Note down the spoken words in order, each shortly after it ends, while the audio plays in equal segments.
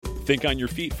Think on your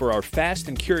feet for our Fast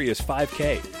and Curious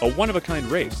 5K, a one-of-a-kind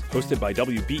race hosted by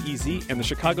WBEZ and the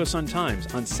Chicago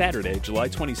Sun-Times on Saturday, July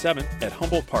 27th at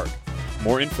Humboldt Park.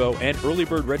 More info and early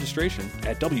bird registration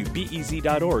at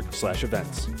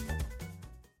wbez.org/events.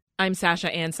 I'm Sasha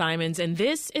Ann Simons, and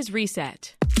this is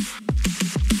Reset.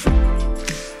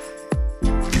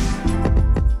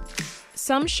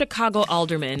 Some Chicago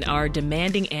aldermen are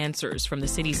demanding answers from the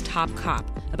city's top cop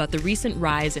about the recent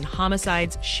rise in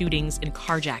homicides, shootings, and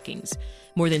carjackings.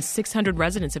 More than 600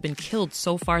 residents have been killed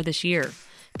so far this year.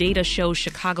 Data shows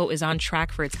Chicago is on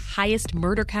track for its highest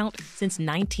murder count since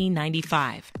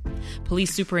 1995.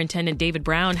 Police Superintendent David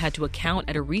Brown had to account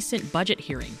at a recent budget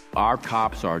hearing. Our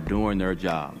cops are doing their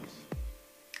jobs.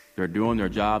 They're doing their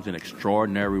jobs in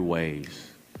extraordinary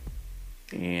ways.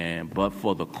 But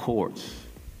for the courts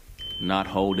not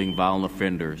holding violent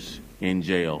offenders in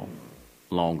jail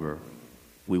longer,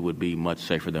 we would be much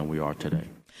safer than we are today.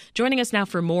 Joining us now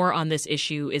for more on this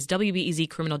issue is WBEZ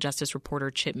criminal justice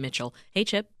reporter Chip Mitchell. Hey,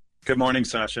 Chip. Good morning,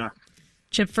 Sasha.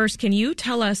 Chip, first, can you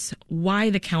tell us why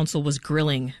the council was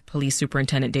grilling Police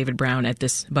Superintendent David Brown at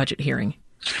this budget hearing?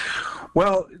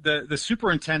 Well, the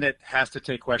superintendent has to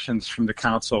take questions from the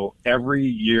council every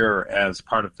year as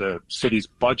part of the city's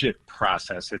budget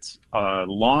process. It's a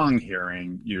long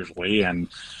hearing usually, and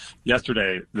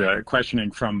yesterday the questioning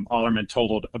from aldermen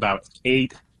totaled about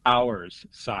 8 hours,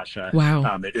 Sasha.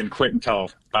 Wow. They didn't quit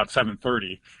until about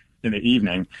 7:30 in the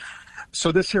evening.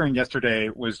 So this hearing yesterday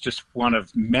was just one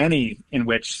of many in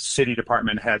which city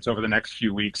department heads over the next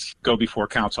few weeks go before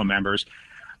council members.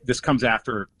 This comes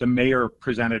after the mayor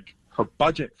presented her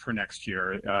budget for next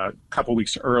year a couple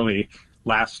weeks early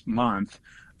last month.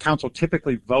 Council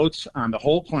typically votes on the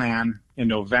whole plan in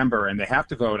November, and they have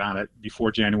to vote on it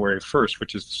before January 1st,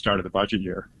 which is the start of the budget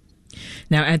year.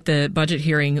 Now, at the budget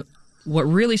hearing, what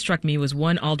really struck me was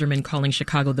one alderman calling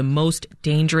Chicago the most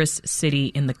dangerous city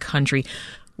in the country.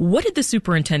 What did the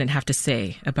superintendent have to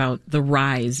say about the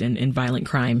rise in violent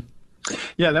crime?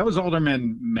 Yeah, that was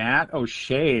Alderman Matt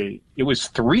O'Shea. It was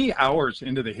 3 hours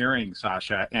into the hearing,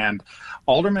 Sasha, and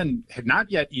aldermen had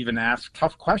not yet even asked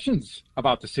tough questions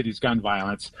about the city's gun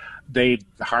violence. They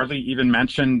hardly even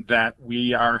mentioned that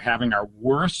we are having our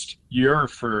worst year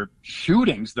for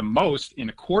shootings, the most in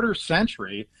a quarter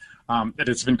century, that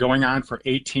it's been going on for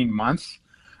 18 months.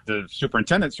 The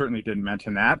superintendent certainly didn't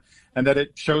mention that, and that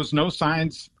it shows no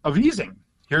signs of easing.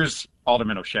 Here's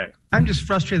Alderman O'Shea. I'm just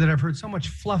frustrated that I've heard so much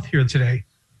fluff here today.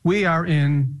 We are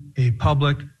in a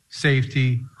public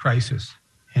safety crisis,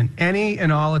 and any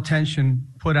and all attention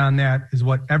put on that is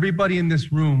what everybody in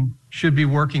this room should be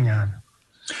working on.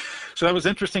 So that was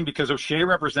interesting because O'Shea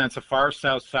represents a far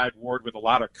south side ward with a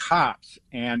lot of cops,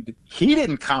 and he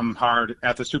didn't come hard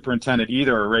at the superintendent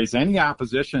either or raise any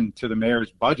opposition to the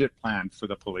mayor's budget plan for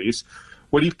the police.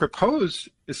 What he proposed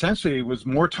essentially was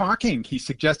more talking. He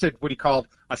suggested what he called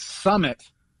a summit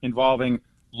involving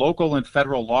local and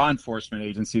federal law enforcement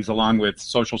agencies along with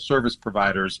social service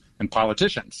providers and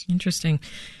politicians. Interesting.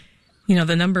 You know,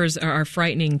 the numbers are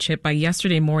frightening, Chip. By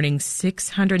yesterday morning,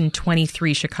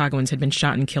 623 Chicagoans had been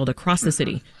shot and killed across the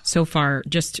city so far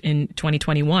just in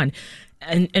 2021.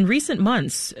 And in recent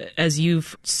months, as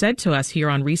you've said to us here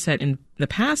on Reset in the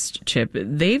past, Chip,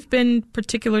 they've been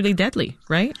particularly deadly,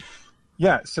 right?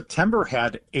 Yeah, September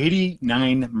had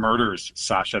 89 murders,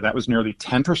 Sasha. That was nearly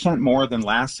 10% more than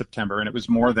last September, and it was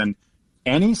more than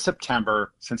any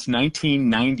September since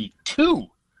 1992,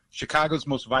 Chicago's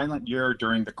most violent year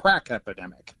during the crack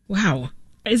epidemic. Wow.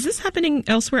 Is this happening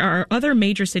elsewhere? Are other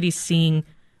major cities seeing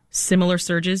similar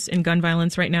surges in gun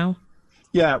violence right now?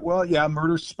 Yeah,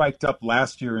 murders spiked up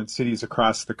last year in cities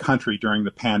across the country during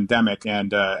the pandemic.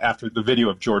 And after the video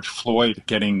of George Floyd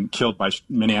getting killed by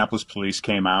Minneapolis police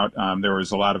came out, there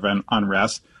was a lot of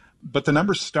unrest. But the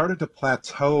numbers started to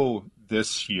plateau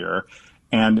this year.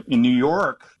 And in New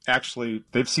York, actually,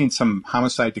 they've seen some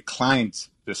homicide declines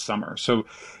this summer. So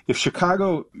if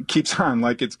Chicago keeps on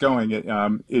like it's going,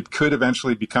 it could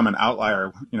eventually become an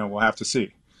outlier. We'll have to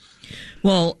see.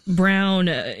 Well, Brown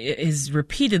is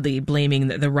repeatedly blaming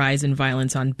the rise in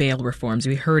violence on bail reforms.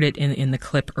 We heard it in the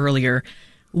clip earlier.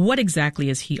 What exactly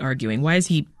is he arguing? Why is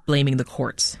he blaming the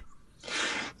courts?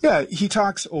 Yeah, he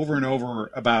talks over and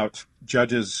over about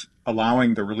judges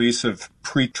allowing the release of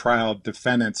pretrial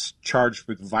defendants charged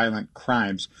with violent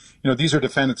crimes. These are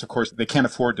defendants, of course, they can't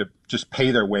afford to just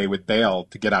pay their way with bail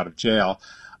to get out of jail.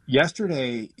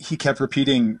 Yesterday, he kept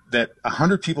repeating that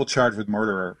 100 people charged with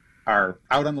murder are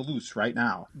out on the loose right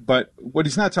now. But what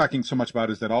he's not talking so much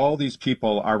about is that all these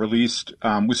people are released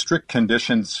with strict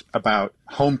conditions about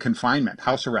home confinement,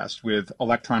 house arrest with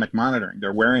electronic monitoring.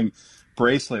 They're wearing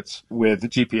bracelets with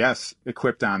GPS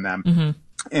equipped on them. Mm-hmm.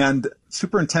 And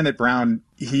Superintendent Brown,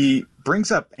 he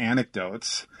brings up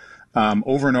anecdotes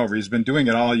over and over. He's been doing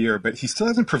it all year, but he still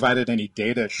hasn't provided any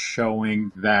data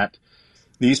showing that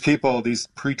these people, these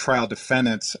pretrial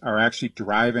defendants, are actually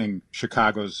driving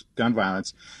Chicago's gun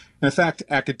violence. And in fact,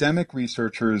 academic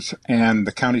researchers and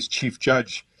the county's chief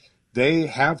judge, they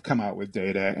have come out with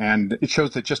data, and it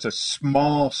shows that just a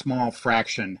small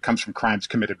fraction comes from crimes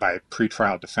committed by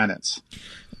pretrial defendants.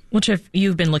 Well, Chief,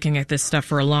 you've been looking at this stuff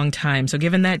for a long time. So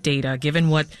given that data, given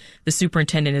what the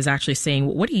superintendent is actually saying,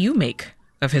 what do you make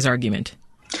of his argument?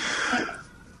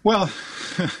 Well,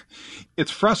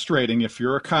 it's frustrating if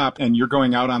you're a cop and you're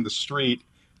going out on the street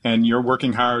and you're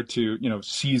working hard to,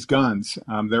 seize guns.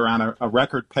 They're on a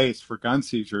record pace for gun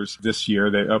seizures this year.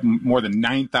 They more than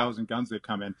 9,000 guns they've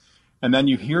come in. And then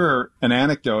you hear an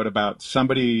anecdote about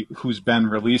somebody who's been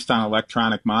released on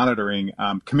electronic monitoring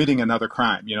committing another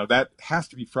crime. That has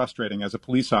to be frustrating as a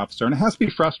police officer. And it has to be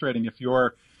frustrating if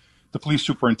you're the police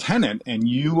superintendent and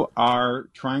you are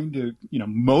trying to,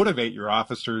 motivate your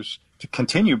officers to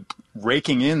continue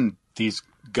raking in these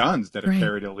guns that are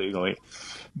carried illegally.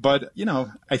 But,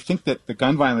 I think that the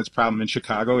gun violence problem in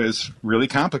Chicago is really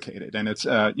complicated. And it's,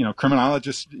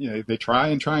 criminologists, they try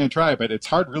and try, but it's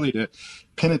hard really to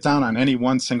pin it down on any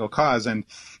one single cause. And,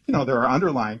 there are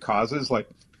underlying causes like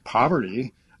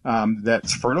poverty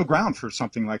that's fertile ground for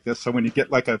something like this. So when you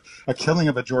get like a killing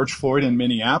of a George Floyd in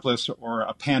Minneapolis or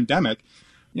a pandemic,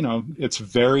 it's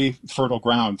very fertile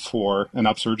ground for an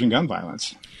upsurge in gun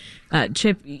violence.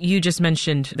 Chip, you just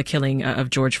mentioned the killing of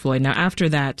George Floyd. Now, after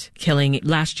that killing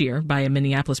last year by a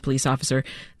Minneapolis police officer,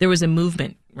 there was a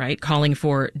movement, right, calling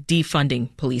for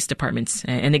defunding police departments,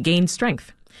 and it gained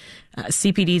strength.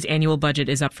 CPD's annual budget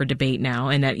is up for debate now,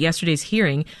 and at yesterday's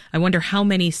hearing, I wonder how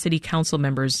many city council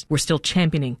members were still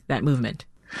championing that movement.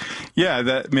 Yeah,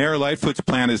 the Mayor Lightfoot's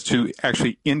plan is to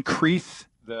actually increase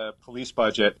the police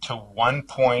budget to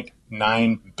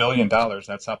 $1.9 billion.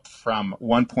 That's up from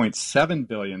 $1.7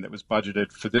 billion that was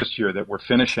budgeted for this year that we're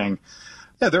finishing.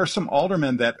 Yeah, there are some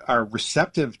aldermen that are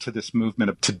receptive to this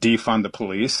movement to defund the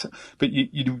police, but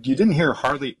you didn't hear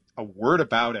hardly a word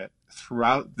about it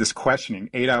throughout this questioning,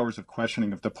 8 hours of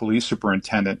questioning of the police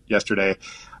superintendent yesterday.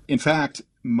 In fact,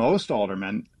 most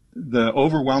aldermen, the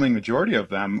overwhelming majority of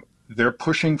them, they're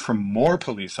pushing for more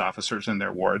police officers in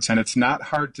their wards. And it's not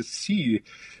hard to see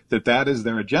that that is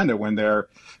their agenda when they're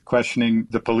questioning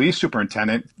the police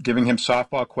superintendent, giving him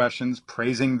softball questions,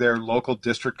 praising their local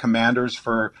district commanders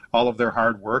for all of their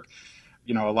hard work.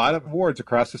 A lot of wards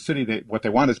across the city, what they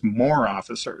want is more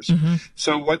officers. Mm-hmm.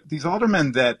 So what these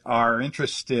aldermen that are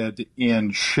interested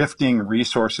in shifting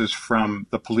resources from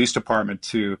the police department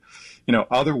to,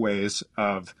 other ways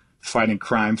of fighting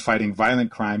crime, fighting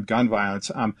violent crime, gun violence,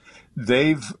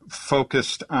 they've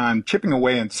focused on chipping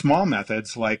away in small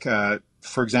methods like,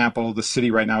 for example, the city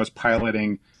right now is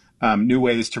piloting new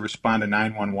ways to respond to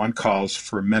 911 calls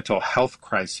for mental health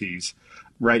crises.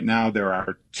 Right now, there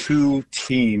are two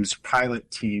teams, pilot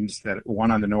teams,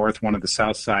 one on the north, one on the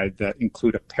south side, that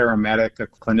include a paramedic, a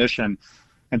clinician,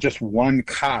 and just one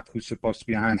cop who's supposed to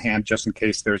be on hand just in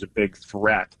case there's a big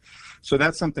threat. So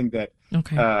that's something that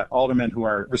aldermen who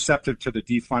are receptive to the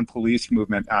defund police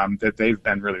movement that they've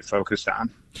been really focused on.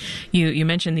 You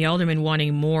mentioned the aldermen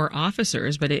wanting more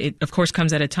officers, but it of course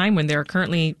comes at a time when there are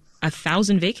currently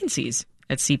 1,000 vacancies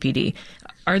at CPD.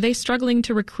 Are they struggling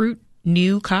to recruit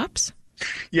new cops?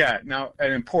 Yeah. Now,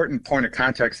 an important point of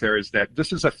context there is that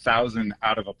this is 1,000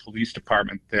 out of a police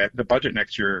department that the budget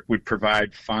next year would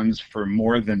provide funds for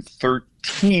more than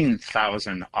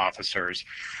 13,000 officers.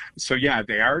 So, yeah,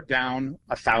 they are down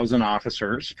 1,000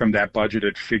 officers from that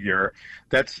budgeted figure.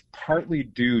 That's partly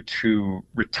due to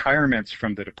retirements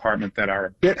from the department that are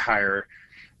a bit higher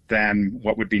than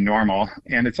what would be normal.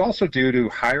 And it's also due to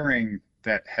hiring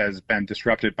that has been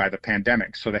disrupted by the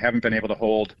pandemic. So they haven't been able to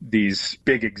hold these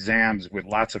big exams with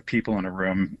lots of people in a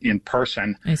room in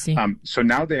person. I see. So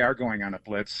now they are going on a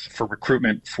blitz for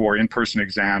recruitment for in-person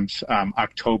exams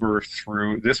October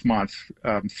through this month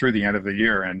through the end of the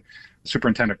year. And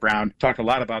Superintendent Brown talked a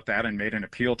lot about that and made an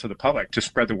appeal to the public to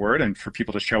spread the word and for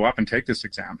people to show up and take this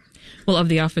exam. Well, of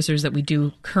the officers that we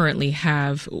do currently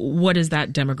have, what does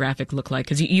that demographic look like?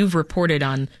 Because you've reported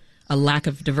on a lack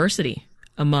of diversity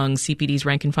among CPD's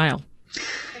rank and file.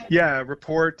 Yeah, a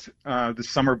report this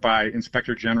summer by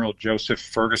Inspector General Joseph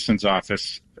Ferguson's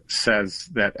office says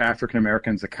that African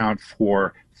Americans account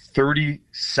for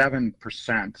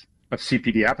 37% of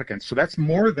CPD applicants. So that's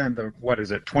more than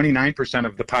 29%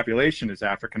 of the population is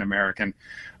African American.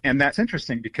 And that's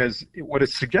interesting because what it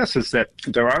suggests is that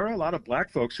there are a lot of Black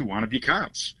folks who want to be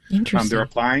cops. Interesting. They're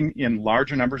applying in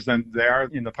larger numbers than they are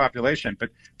in the population, but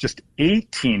just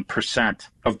 18%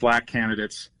 of Black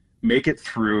candidates make it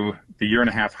through the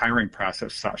year-and-a-half hiring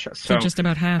process, Sasha. So just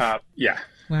about half. Yeah.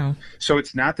 Wow. So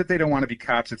it's not that they don't want to be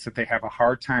cops, it's that they have a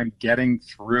hard time getting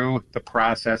through the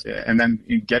process and then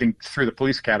getting through the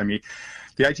police academy.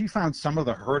 The IG found some of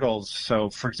the hurdles. So,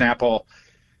 for example,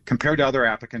 compared to other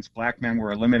applicants, Black men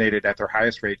were eliminated at their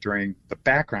highest rate during the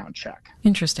background check.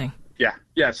 Interesting.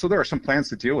 Yeah. So there are some plans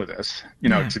to deal with this,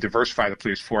 to diversify the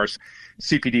police force.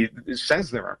 CPD says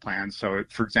there are plans. So,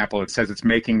 for example, it says it's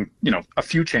making, a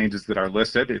few changes that are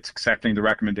listed. It's accepting the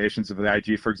recommendations of the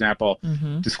IG, for example,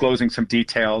 disclosing some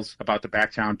details about the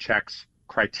background checks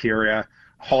criteria,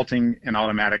 halting an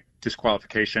automatic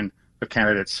disqualification of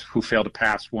candidates who fail to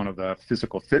pass one of the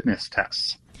physical fitness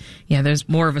tests. Yeah, there's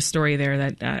more of a story there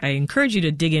that I encourage you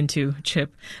to dig into,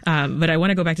 Chip. But I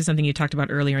want to go back to something you talked about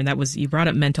earlier, and that was you brought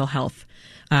up mental health.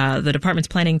 The department's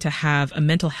planning to have a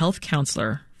mental health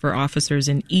counselor for officers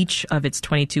in each of its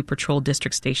 22 patrol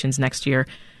district stations next year.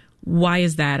 Why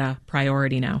is that a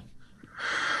priority now?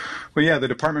 Well, yeah, the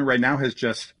department right now has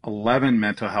just 11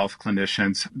 mental health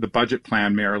clinicians. The budget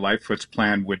plan, Mayor Lightfoot's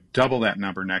plan, would double that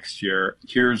number next year.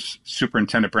 Here's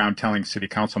Superintendent Brown telling city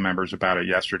council members about it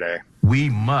yesterday. We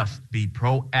must be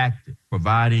proactive,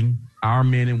 providing our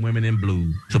men and women in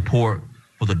blue support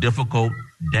for the difficult,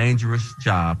 dangerous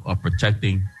job of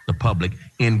protecting the public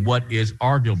in what is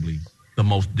arguably the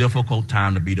most difficult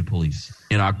time to be the police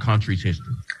in our country's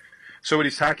history. So what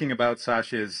he's talking about,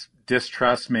 Sasha, is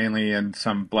distrust mainly in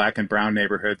some Black and brown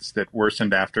neighborhoods that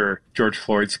worsened after George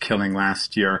Floyd's killing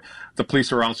last year. The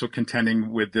police are also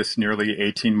contending with this nearly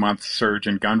 18-month surge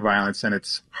in gun violence, and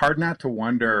it's hard not to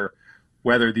wonder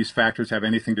whether these factors have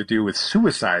anything to do with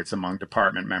suicides among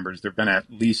department members. There have been at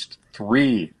least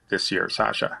 3 this year,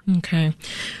 Sasha. Okay.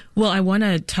 Well, I want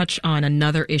to touch on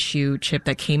another issue, Chip,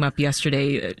 that came up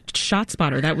yesterday.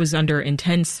 ShotSpotter, that was under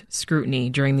intense scrutiny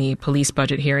during the police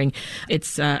budget hearing.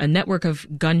 It's a network of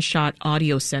gunshot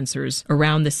audio sensors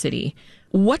around the city.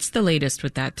 What's the latest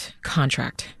with that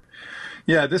contract?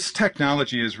 Yeah, this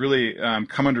technology has really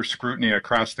come under scrutiny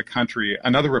across the country.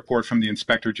 Another report from the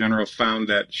Inspector General found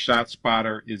that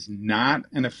ShotSpotter is not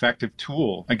an effective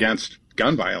tool against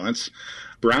gun violence.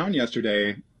 Brown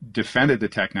yesterday defended the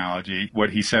technology. What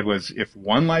he said was, if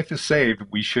one life is saved,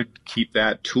 we should keep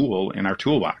that tool in our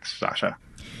toolbox, Sasha.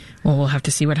 Well, we'll have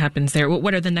to see what happens there.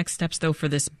 What are the next steps, though, for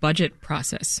this budget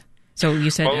process? So you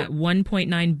said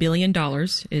 $1.9 billion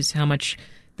is how much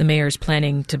the mayor's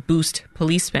planning to boost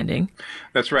police spending.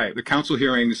 That's right. The council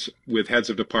hearings with heads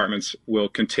of departments will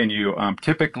continue.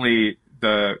 Typically,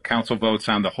 the council votes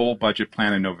on the whole budget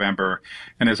plan in November.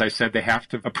 And as I said, they have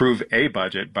to approve a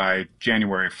budget by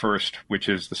January 1st, which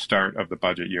is the start of the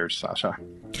budget year, Sasha.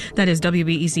 That is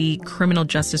WBEZ criminal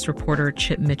justice reporter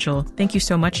Chip Mitchell. Thank you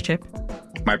so much, Chip.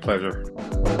 My pleasure.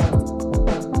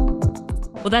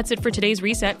 Well, that's it for today's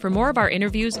Reset. For more of our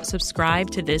interviews, subscribe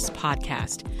to this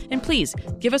podcast. And please,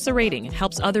 give us a rating. It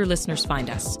helps other listeners find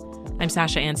us. I'm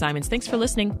Sasha Ann Simons. Thanks for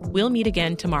listening. We'll meet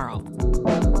again tomorrow.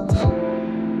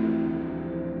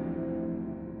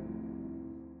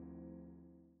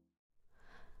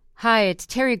 Hi, it's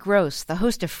Terry Gross, the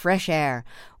host of Fresh Air.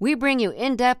 We bring you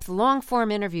in-depth,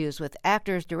 long-form interviews with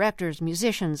actors, directors,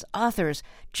 musicians, authors,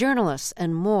 journalists,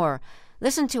 and more.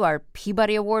 Listen to our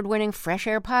Peabody Award-winning Fresh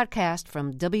Air podcast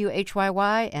from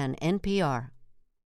WHYY and NPR.